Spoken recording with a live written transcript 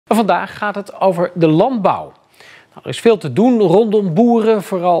Vandaag gaat het over de landbouw. Nou, er is veel te doen rondom boeren,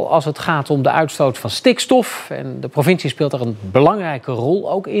 vooral als het gaat om de uitstoot van stikstof. En de provincie speelt daar een belangrijke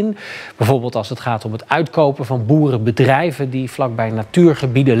rol ook in. Bijvoorbeeld als het gaat om het uitkopen van boerenbedrijven die vlakbij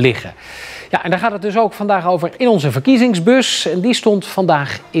natuurgebieden liggen. Ja, en daar gaat het dus ook vandaag over in onze verkiezingsbus. En die stond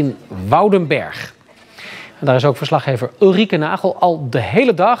vandaag in Woudenberg. En daar is ook verslaggever Ulrike Nagel al de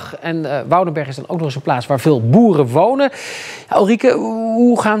hele dag. En Woudenberg is dan ook nog eens een plaats waar veel boeren wonen. Ja, Ulrike,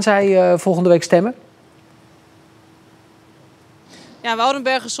 hoe gaan zij volgende week stemmen? Ja,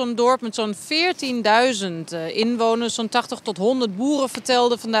 Woudenberg is zo'n dorp met zo'n 14.000 inwoners. Zo'n 80 tot 100 boeren,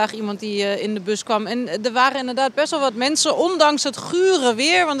 vertelde vandaag iemand die in de bus kwam. En er waren inderdaad best wel wat mensen, ondanks het gure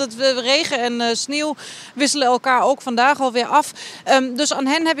weer. Want het regen en sneeuw wisselen elkaar ook vandaag alweer af. Dus aan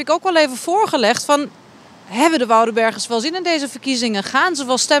hen heb ik ook wel even voorgelegd van... Hebben de Woudenbergers wel zin in deze verkiezingen? Gaan ze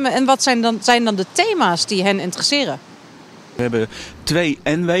wel stemmen? En wat zijn dan de thema's die hen interesseren? We hebben 2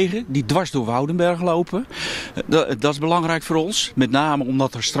 N-wegen die dwars door Woudenberg lopen. Dat is belangrijk voor ons. Met name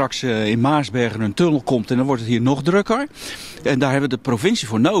omdat er straks in Maarsbergen een tunnel komt en dan wordt het hier nog drukker. En daar hebben we de provincie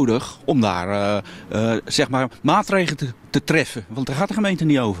voor nodig om daar zeg maar maatregelen te treffen. Want daar gaat de gemeente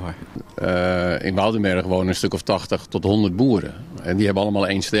niet over. In Woudenberg wonen een stuk of 80 tot 100 boeren. En die hebben allemaal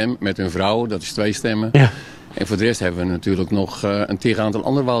 1 stem met hun vrouw. Dat is 2 stemmen. Ja. En voor de rest hebben we natuurlijk nog een tig aantal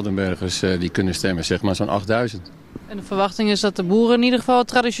andere Woudenbergers die kunnen stemmen. Zeg maar zo'n 8000. En de verwachting is dat de boeren in ieder geval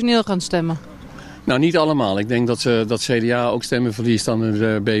traditioneel gaan stemmen? Nou, niet allemaal. Ik denk dat CDA ook stemmen verliest aan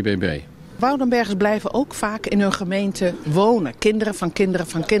de BBB. Woudenbergers blijven ook vaak in hun gemeente wonen. Kinderen van kinderen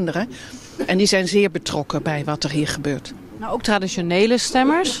van kinderen. En die zijn zeer betrokken bij wat er hier gebeurt. Nou, ook traditionele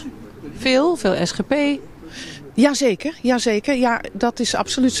stemmers? Veel SGP? Jazeker. Ja, dat is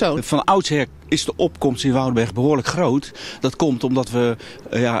absoluut zo. Van oudsher is de opkomst in Woudenberg behoorlijk groot. Dat komt omdat we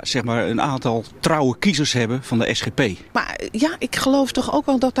zeg maar een aantal trouwe kiezers hebben van de SGP. Maar ja, ik geloof toch ook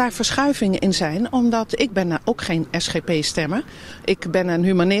wel dat daar verschuivingen in zijn. Omdat ik ben ook geen SGP-stemmer. Ik ben een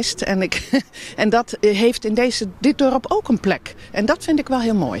humanist en dat heeft in dit dorp ook een plek. En dat vind ik wel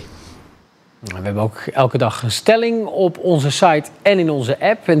heel mooi. We hebben ook elke dag een stelling op onze site en in onze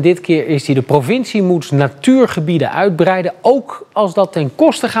app. En dit keer is die: de provincie moet natuurgebieden uitbreiden, ook als dat ten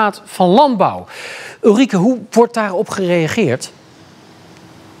koste gaat van landbouw. Ulrike, hoe wordt daarop gereageerd?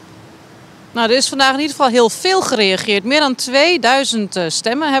 Nou, er is vandaag in ieder geval heel veel gereageerd. Meer dan 2000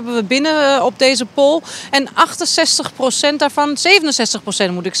 stemmen hebben we binnen op deze poll. En 68% daarvan,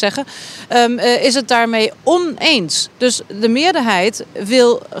 67% moet ik zeggen, is het daarmee oneens. Dus de meerderheid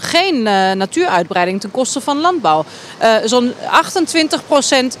wil geen natuuruitbreiding ten koste van landbouw. Zo'n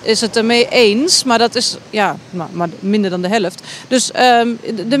 28% is het ermee eens, maar dat is maar minder dan de helft. Dus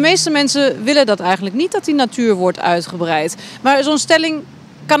de meeste mensen willen dat eigenlijk niet, dat die natuur wordt uitgebreid. Maar zo'n stelling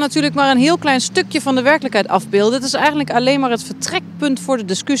kan natuurlijk maar een heel klein stukje van de werkelijkheid afbeelden. Het is eigenlijk alleen maar het vertrekpunt voor de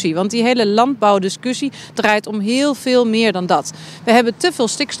discussie. Want die hele landbouwdiscussie draait om heel veel meer dan dat. We hebben te veel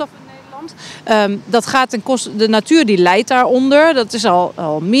stikstof in Nederland. Dat gaat ten koste, de natuur die lijdt daaronder. Dat is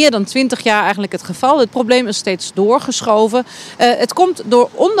al meer dan 20 jaar eigenlijk het geval. Het probleem is steeds doorgeschoven. Het komt door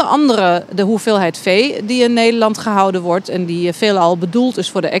onder andere de hoeveelheid vee die in Nederland gehouden wordt en die veelal bedoeld is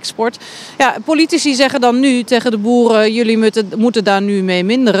voor de export. Ja, politici zeggen dan nu tegen de boeren: jullie moeten daar nu mee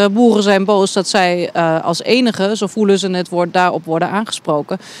minderen. Boeren zijn boos dat zij als enige, zo voelen ze het, daarop worden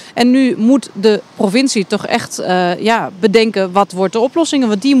aangesproken. En nu moet de provincie toch echt bedenken wat wordt de oplossing.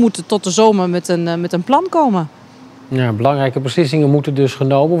 Want die moeten tot de zomer met een plan komen. Ja, belangrijke beslissingen moeten dus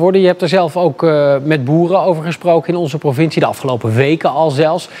genomen worden. Je hebt er zelf ook met boeren over gesproken in onze provincie, de afgelopen weken al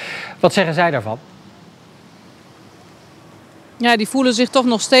zelfs. Wat zeggen zij daarvan? Ja, die voelen zich toch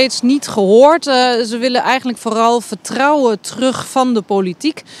nog steeds niet gehoord. Ze willen eigenlijk vooral vertrouwen terug van de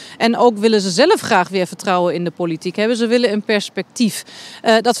politiek. En ook willen ze zelf graag weer vertrouwen in de politiek hebben. Ze willen een perspectief.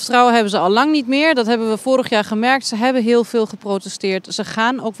 Dat vertrouwen hebben ze al lang niet meer. Dat hebben we vorig jaar gemerkt. Ze hebben heel veel geprotesteerd. Ze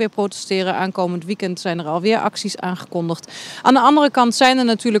gaan ook weer protesteren. Aankomend weekend zijn er alweer acties aangekondigd. Aan de andere kant zijn er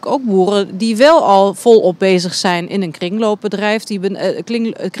natuurlijk ook boeren die wel al volop bezig zijn in een kringloopbedrijf.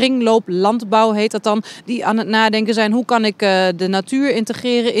 Kringlooplandbouw heet dat dan. Die aan het nadenken zijn: hoe kan ik de natuur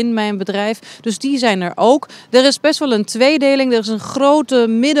integreren in mijn bedrijf. Dus die zijn er ook. Er is best wel een tweedeling. Er is een grote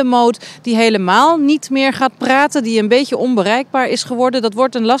middenmoot die helemaal niet meer gaat praten. Die een beetje onbereikbaar is geworden. Dat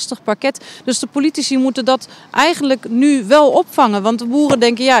wordt een lastig pakket. Dus de politici moeten dat eigenlijk nu wel opvangen. Want de boeren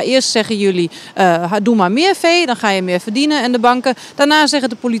denken: ja, eerst zeggen jullie doe maar meer vee. Dan ga je meer verdienen. En de banken. Daarna zeggen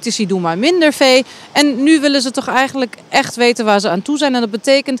de politici: doe maar minder vee. En nu willen ze toch eigenlijk echt weten waar ze aan toe zijn. En dat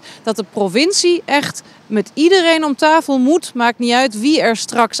betekent dat de provincie echt met iedereen om tafel moet. Maakt niet uit wie er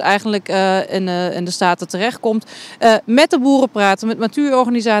straks eigenlijk in de Staten terechtkomt. Met de boeren praten, met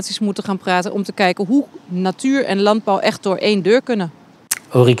natuurorganisaties moeten gaan praten om te kijken hoe natuur en landbouw echt door één deur kunnen.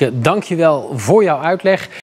 Ulrike, dank je wel voor jouw uitleg.